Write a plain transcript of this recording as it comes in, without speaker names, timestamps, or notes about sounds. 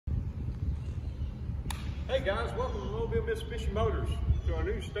Hey guys, welcome to Mobile Mitsubishi Motors to our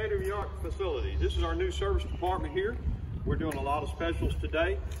new state-of-the-art facility. This is our new service department here. We're doing a lot of specials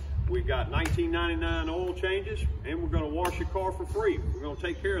today. We've got $19.99 oil changes, and we're going to wash your car for free. We're going to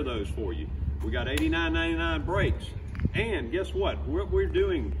take care of those for you. We got $89.99 brakes. And guess what? What we're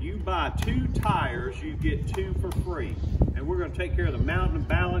doing, you buy 2 tires, you get 2 for free. And we're going to take care of the mounting and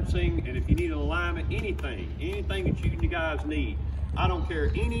balancing, and if you need an alignment, anything that you guys need. I don't care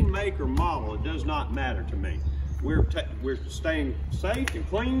any make or model, it does not matter to me. We're staying safe and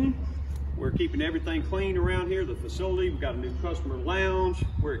clean. We're keeping everything clean around here, the facility. We've got a new customer lounge.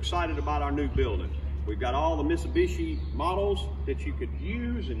 We're excited about our new building. We've got all the Mitsubishi models that you could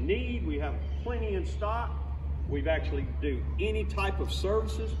use and need. We have plenty in stock. We've actually do any type of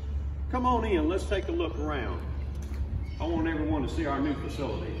services. Come on in, let's take a look around. I want everyone to see our new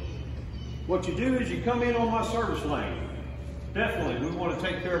facility. What you do is you come in on my service lane. Definitely, we want to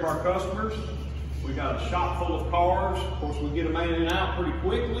take care of our customers. We got a shop full of cars. Of course, we get them in and out pretty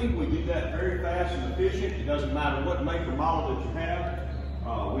quickly. We do that very fast and efficient. It doesn't matter what make or model that you have.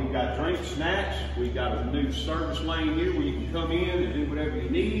 We've got drinks, snacks. We've got a new service lane here where you can come in and do whatever you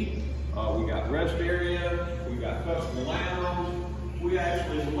need. We got rest area. We got customer lounge. We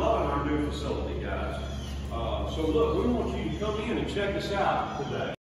actually love our new facility, guys. So look, we want you to come in and check us out today.